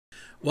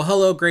Well,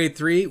 hello, grade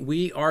 3.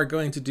 We are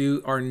going to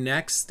do our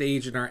next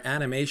stage in our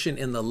animation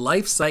in the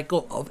life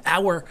cycle of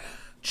our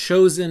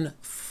chosen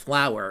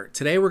flower.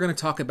 Today we're going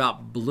to talk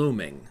about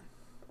blooming.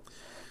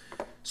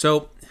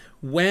 So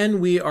when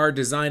we are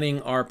designing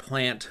our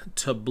plant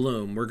to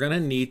bloom, we're going to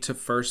need to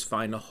first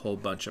find a whole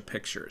bunch of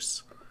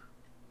pictures.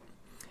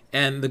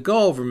 And the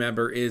goal,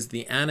 remember, is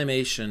the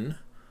animation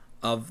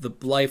of the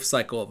life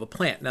cycle of a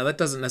plant. Now, that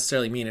doesn't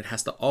necessarily mean it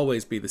has to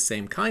always be the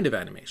same kind of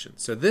animation.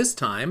 So this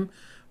time,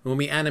 when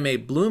we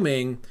animate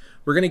blooming,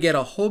 we're going to get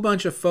a whole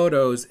bunch of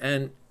photos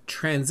and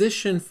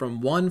transition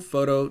from one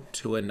photo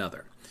to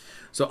another.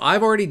 So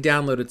I've already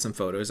downloaded some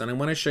photos, and I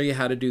want to show you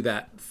how to do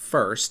that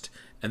first,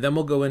 and then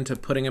we'll go into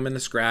putting them in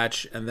the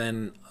Scratch and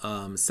then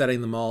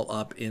setting them all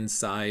up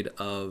inside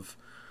of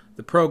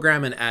the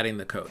program and adding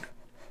the code.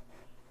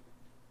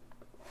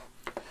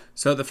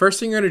 So the first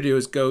thing you're going to do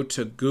is go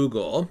to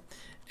Google,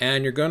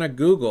 and you're going to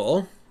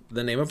Google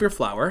the name of your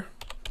flower,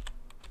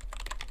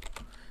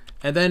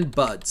 and then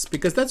buds,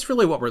 because that's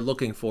really what we're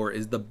looking for,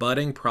 is the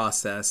budding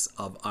process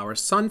of our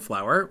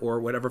sunflower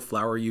or whatever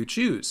flower you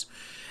choose.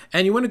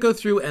 And you want to go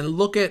through and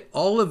look at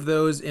all of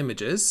those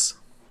images.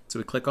 So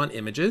we click on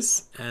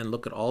images and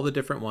look at all the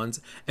different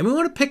ones. And we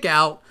want to pick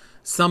out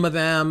some of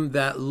them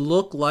that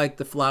look like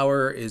the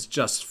flower is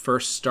just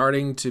first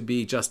starting to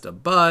be just a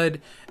bud,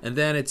 and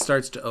then it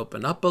starts to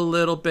open up a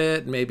little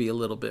bit, maybe a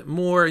little bit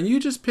more, and you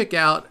just pick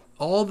out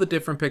all the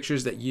different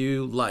pictures that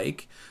you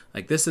like.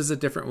 Like this is a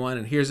different one,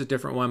 and here's a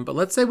different one, but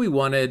let's say we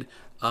wanted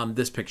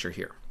this picture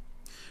here.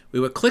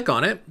 We would click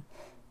on it,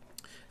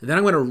 and then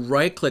I'm going to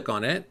right click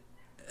on it,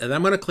 and then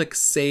I'm going to click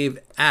Save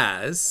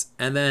As,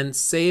 and then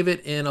save it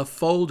in a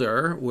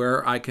folder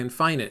where I can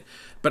find it.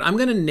 But I'm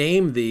going to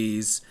name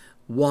these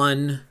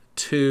 1,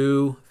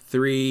 2,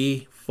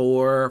 3,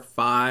 4,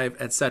 5,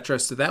 etc.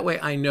 So that way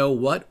I know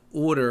what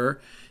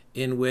order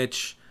in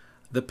which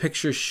the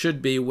pictures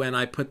should be when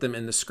I put them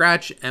in the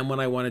Scratch and when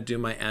I want to do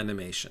my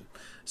animation.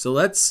 So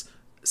let's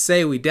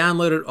say we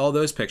downloaded all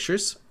those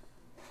pictures.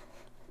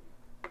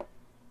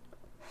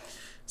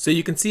 So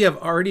you can see I've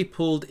already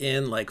pulled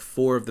in like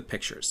 4 of the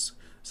pictures.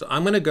 So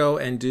I'm going to go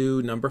and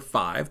do number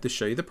 5 to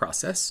show you the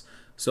process.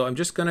 So I'm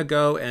just going to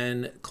go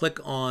and click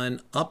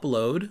on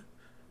Upload,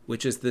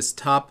 which is this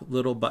top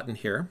little button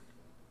here.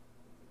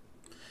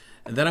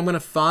 And then I'm going to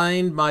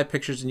find my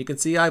pictures, and you can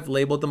see I've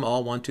labeled them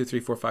all 1, 2, 3,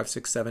 4, 5,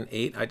 6, 7,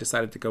 8. I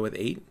decided to go with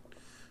 8.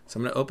 So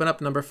I'm going to open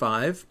up number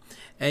 5,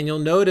 and you'll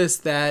notice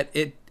that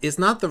it is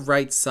not the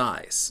right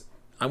size.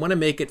 I want to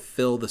make it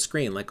fill the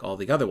screen like all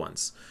the other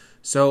ones.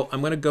 So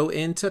I'm going to go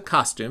into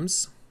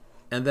costumes,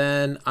 and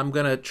then I'm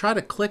going to try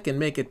to click and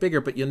make it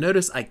bigger, but you'll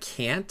notice I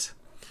can't.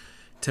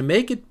 To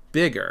make it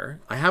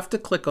bigger, I have to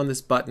click on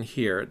this button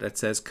here that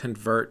says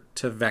Convert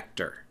to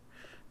Vector.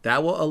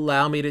 That will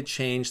allow me to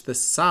change the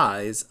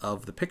size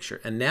of the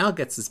picture. And now it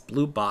gets this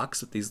blue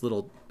box with these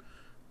little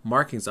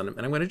markings on them.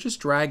 And I'm going to just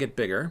drag it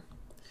bigger.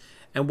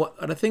 And one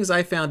of the things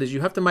I found is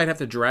you might have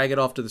to drag it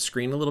off to the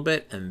screen a little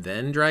bit and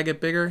then drag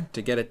it bigger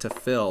to get it to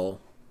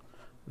fill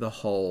the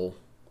whole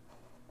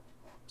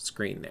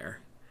screen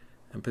there.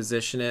 And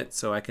position it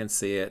so I can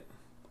see it.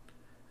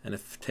 And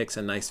it takes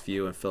a nice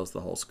view and fills the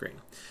whole screen.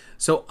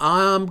 So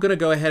I'm going to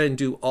go ahead and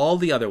do all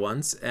the other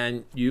ones,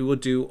 and you will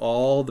do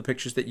all the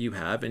pictures that you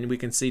have. And we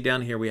can see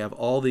down here we have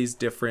all these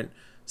different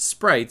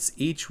sprites,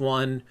 each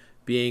one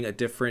being a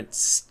different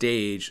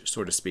stage,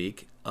 so to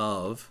speak,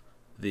 of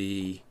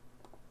the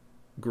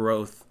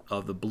growth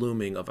of the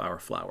blooming of our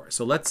flower.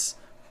 So let's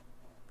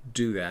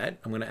do that.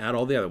 I'm going to add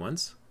all the other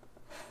ones.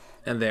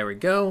 And there we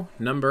go,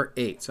 number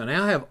 8. So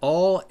now I have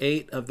all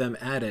 8 of them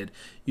added.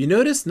 You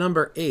notice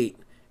number 8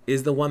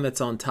 is the one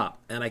that's on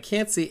top, and I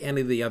can't see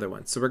any of the other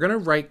ones. So we're going to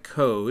write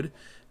code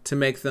to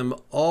make them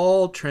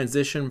all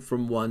transition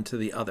from one to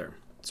the other.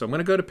 So I'm going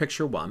to go to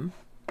picture 1,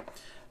 and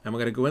I'm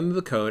going to go into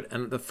the code,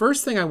 and the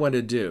first thing I want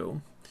to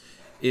do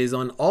is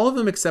on all of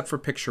them except for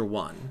picture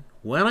 1,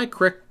 when I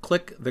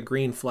click the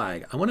green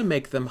flag, I want to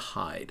make them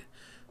hide.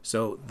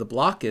 So the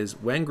block is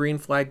when green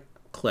flag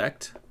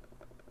clicked,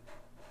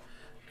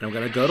 and I'm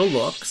going to go to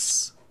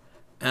looks,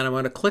 and I'm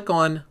going to click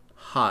on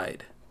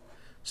hide.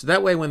 So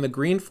that way when the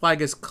green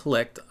flag is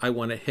clicked, I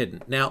want it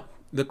hidden. Now,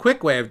 the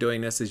quick way of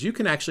doing this is you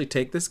can actually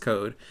take this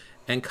code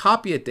and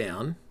copy it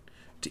down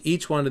to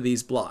each one of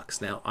these blocks.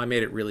 Now, I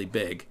made it really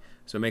big,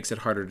 so it makes it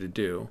harder to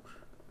do.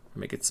 I'll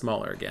make it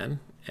smaller again,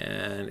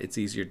 and it's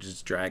easier to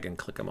just drag and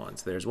click them on.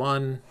 So there's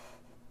one,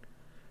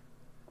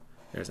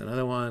 there's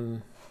another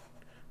one,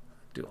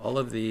 do all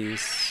of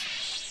these.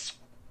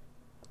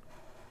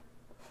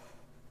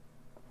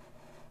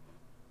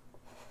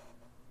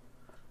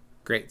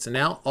 Great, so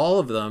now all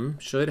of them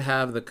should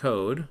have the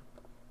code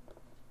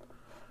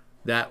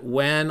that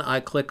when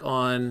I click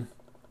on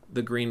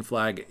the green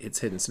flag, it's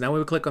hidden. So now when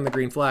we click on the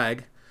green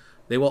flag,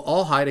 they will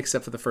all hide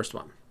except for the first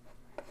one.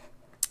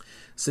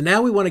 So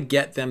now we want to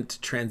get them to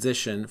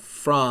transition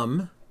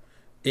from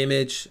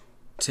image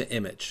to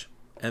image.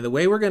 And the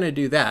way we're going to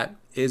do that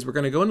is we're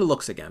going to go into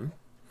looks again.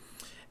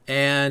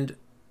 And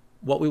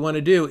what we want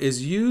to do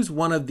is use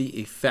one of the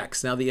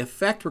effects. Now the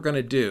effect we're going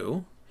to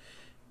do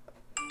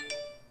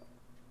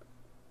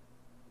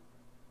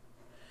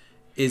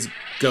is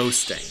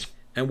ghosting.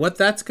 And what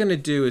that's going to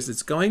do is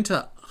it's going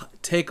to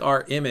take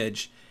our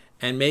image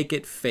and make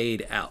it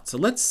fade out. So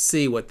let's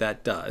see what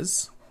that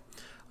does.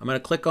 I'm going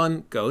to click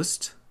on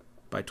Ghost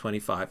by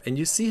 25. And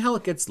you see how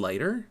it gets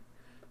lighter?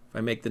 If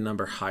I make the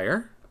number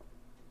higher,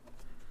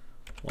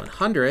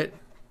 100,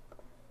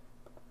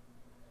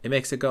 it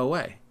makes it go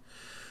away.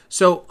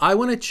 So I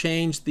want to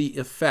change the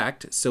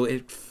effect so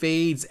it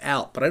fades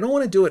out, but I don't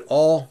want to do it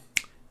all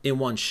in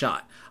one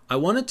shot. I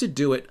wanted to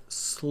do it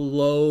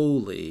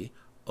slowly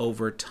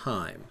over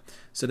time.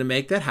 So to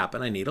make that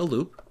happen, I need a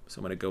loop. So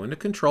I'm going to go into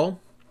Control.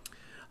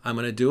 I'm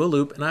going to do a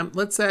loop, and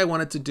let's say I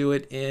wanted to do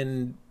it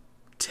in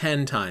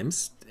 10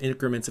 times,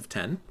 increments of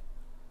 10.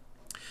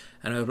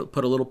 And I would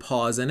put a little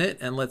pause in it,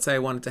 and let's say I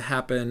want it to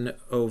happen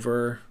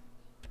over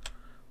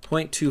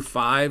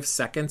 0.25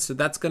 seconds. So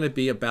that's going to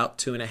be about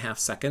 2.5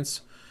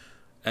 seconds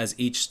as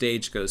each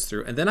stage goes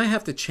through. And then I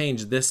have to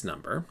change this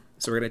number.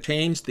 So we're going to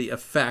change the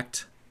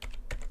effect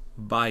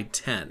by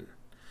 10.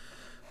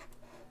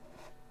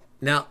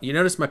 Now, you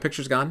notice my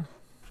picture's gone?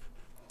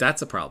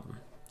 That's a problem.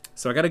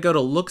 So I got to go to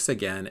Looks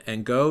again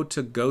and go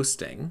to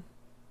Ghosting.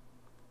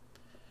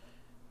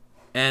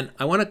 And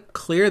I want to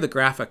clear the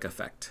graphic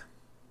effect.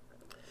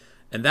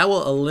 And that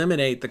will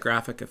eliminate the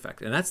graphic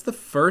effect. And that's the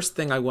first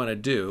thing I want to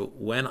do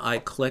when I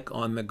click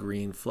on the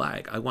green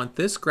flag. I want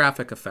this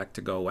graphic effect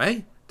to go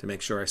away to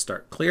make sure I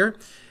start clear.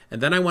 And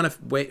then I want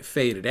to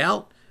fade it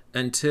out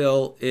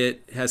until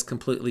it has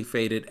completely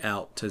faded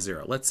out to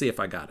 0. Let's see if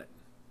I got it.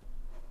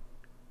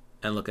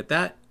 And look at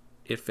that,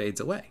 it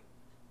fades away.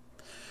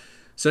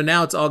 So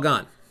now it's all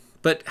gone.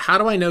 But how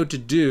do I know to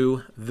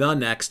do the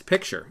next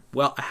picture?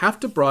 Well, I have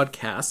to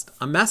broadcast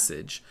a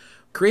message,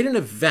 create an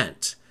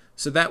event,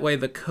 so that way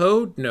the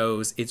code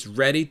knows it's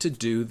ready to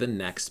do the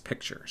next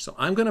picture. So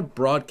I'm going to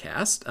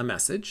broadcast a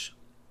message.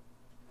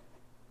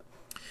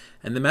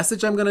 And the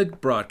message I'm going to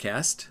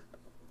broadcast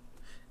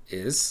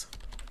is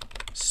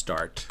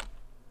start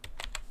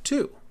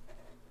 2.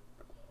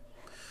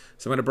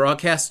 So I'm going to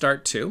broadcast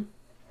start 2.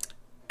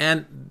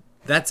 And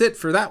that's it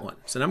for that one.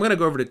 So now I'm going to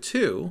go over to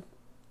 2.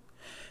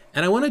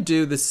 And I want to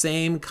do the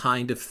same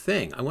kind of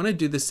thing. I want to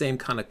do the same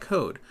kind of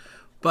code.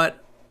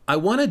 But I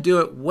want to do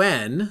it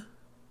when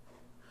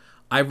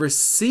I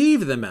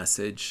receive the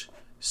message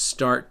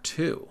start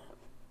 2.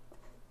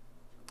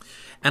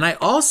 And I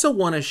also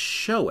want to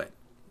show it.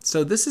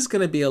 So this is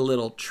going to be a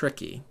little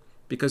tricky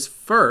because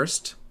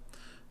first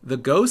the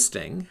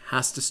ghosting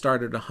has to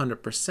start at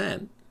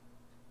 100%.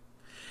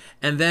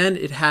 And then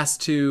it has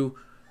to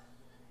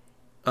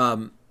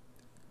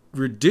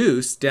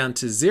reduce down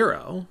to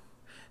 0.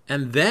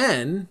 And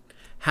then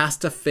has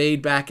to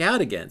fade back out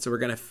again. So we're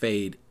going to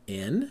fade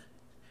in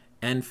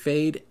and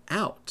fade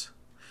out.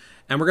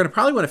 And we're going to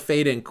probably want to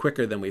fade in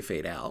quicker than we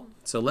fade out.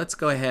 So let's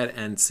go ahead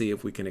and see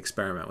if we can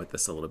experiment with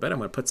this a little bit. I'm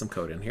going to put some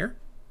code in here.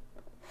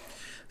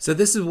 So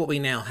this is what we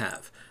now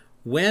have.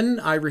 When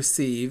I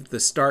receive the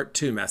start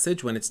 2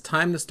 message, when it's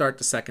time to start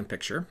the second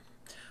picture,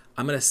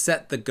 I'm going to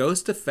set the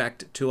ghost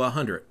effect to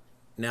 100.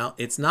 Now,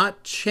 it's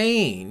not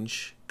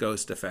change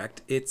ghost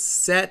effect, it's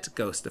set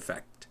ghost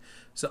effect.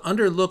 So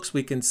under looks,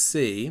 we can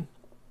see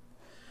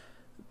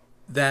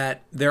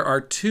that there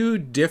are 2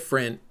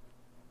 different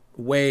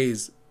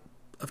ways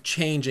of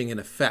changing an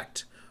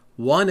effect.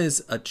 One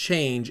is a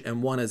change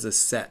and one is a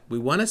set. We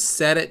want to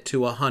set it to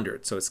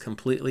 100 so it's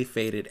completely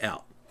faded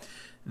out.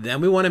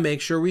 Then we want to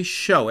make sure we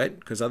show it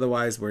because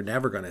otherwise we're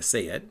never going to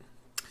see it.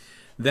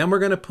 Then we're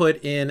going to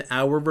put in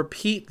our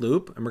repeat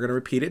loop and we're going to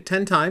repeat it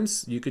 10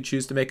 times. You could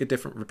choose to make a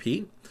different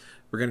repeat.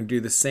 We're going to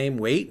do the same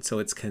weight so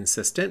it's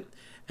consistent.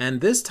 And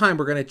this time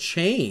we're going to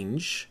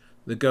change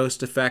the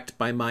ghost effect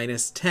by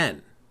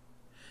 -10.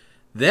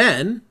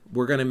 Then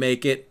we're going to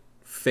make it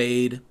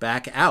fade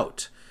back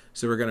out.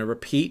 So we're going to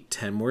repeat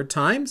 10 more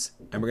times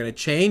and we're going to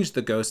change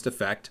the ghost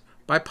effect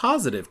by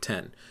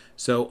 +10.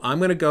 So I'm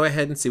going to go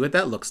ahead and see what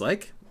that looks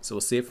like. So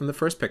we'll see it from the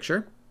first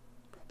picture.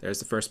 There's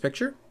the first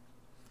picture.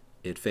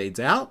 It fades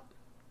out.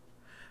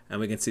 And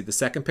we can see the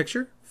second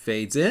picture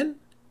fades in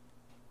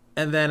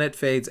and then it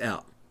fades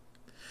out.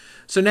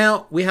 So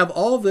now we have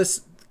all of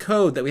this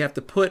code that we have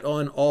to put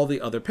on all the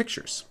other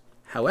pictures.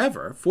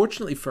 However,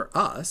 fortunately for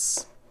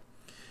us,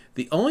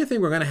 the only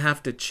thing we're going to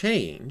have to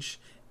change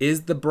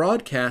is the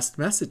broadcast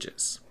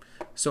messages.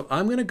 So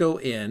I'm going to go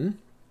in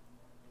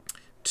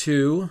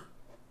to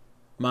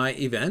my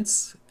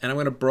events and I'm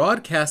going to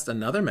broadcast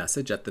another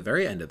message at the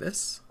very end of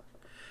this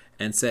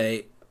and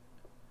say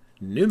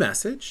new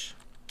message,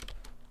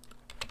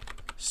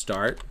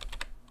 start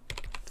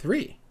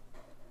 3.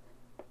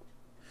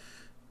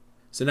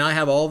 So now I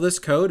have all this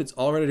code, it's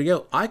all ready to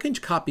go. I can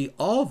copy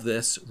all of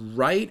this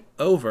right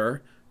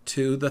over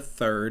to the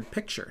third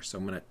picture. So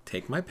I'm going to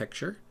take my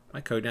picture,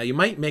 my code. Now you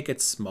might make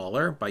it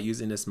smaller by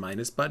using this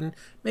minus button.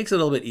 Makes it a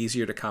little bit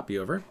easier to copy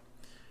over.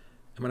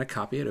 I'm going to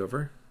copy it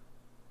over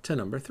to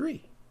number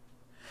 3.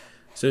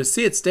 So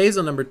see, it stays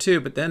on number 2,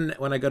 but then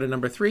when I go to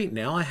number 3,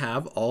 now I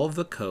have all of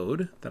the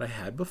code that I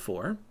had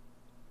before.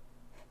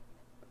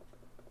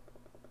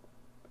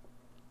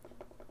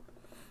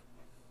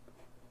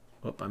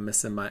 Oh, I'm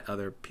missing my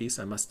other piece.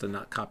 I must have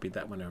not copied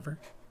that one over.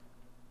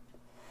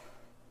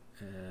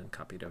 And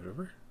copied it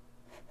over.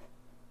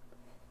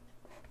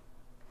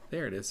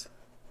 There it is.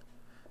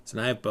 So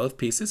now I have both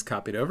pieces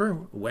copied over,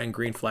 when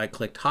green flag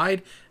clicked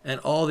hide, and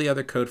all the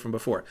other code from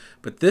before.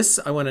 But this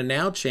I want to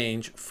now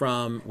change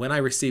from when I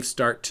receive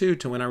start 2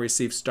 to when I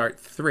receive start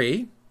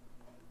 3.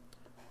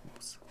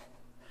 Oops.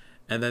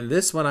 And then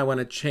this one I want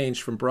to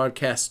change from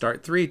broadcast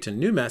start 3 to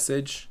new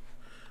message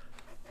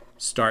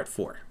start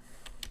 4.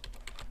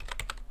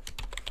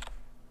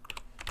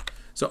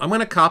 So I'm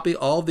going to copy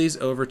all these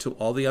over to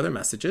all the other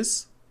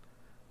messages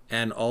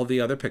and all the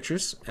other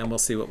pictures, and we'll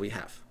see what we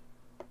have.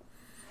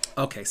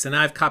 Okay, so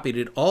now I've copied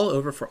it all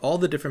over for all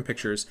the different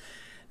pictures.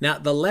 Now,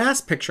 the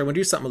last picture, I'm going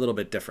to do something a little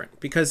bit different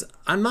because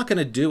I'm not going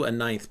to do a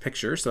 9th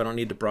picture, so I don't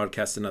need to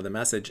broadcast another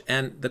message.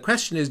 And the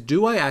question is,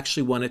 do I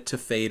actually want it to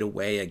fade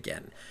away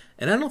again?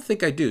 And I don't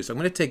think I do. So I'm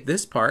going to take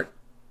this part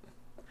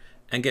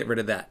and get rid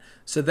of that.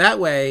 So that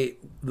way,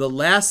 the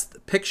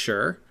last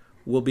picture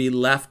will be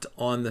left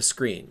on the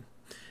screen.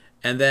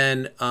 And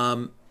then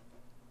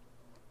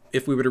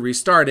if we were to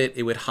restart it,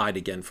 it would hide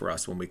again for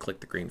us when we click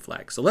the green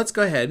flag. So let's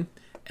go ahead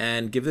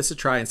and give this a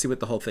try and see what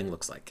the whole thing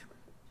looks like.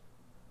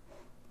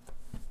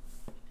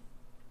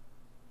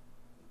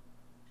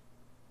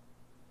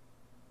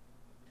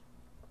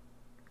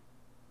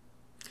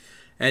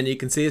 And you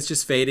can see it's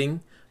just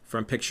fading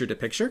from picture to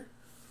picture.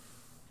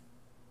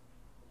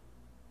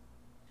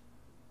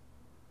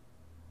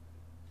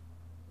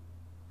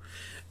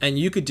 And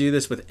you could do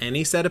this with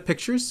any set of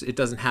pictures. It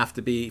doesn't have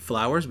to be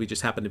flowers. We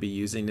just happen to be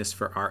using this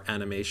for our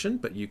animation,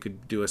 but you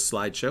could do a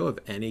slideshow of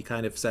any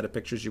kind of set of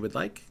pictures you would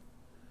like.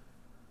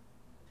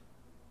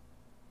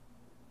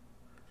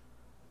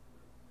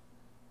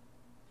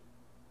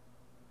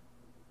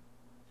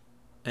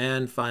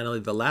 And finally,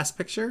 the last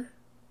picture.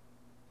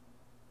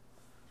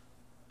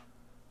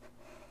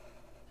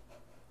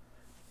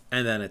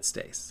 And then it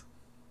stays.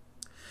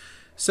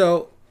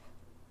 So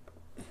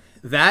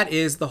that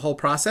is the whole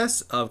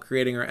process of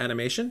creating our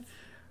animation.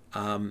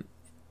 I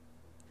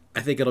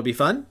think it'll be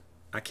fun.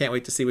 I can't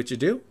wait to see what you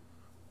do.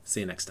 See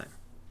you next time.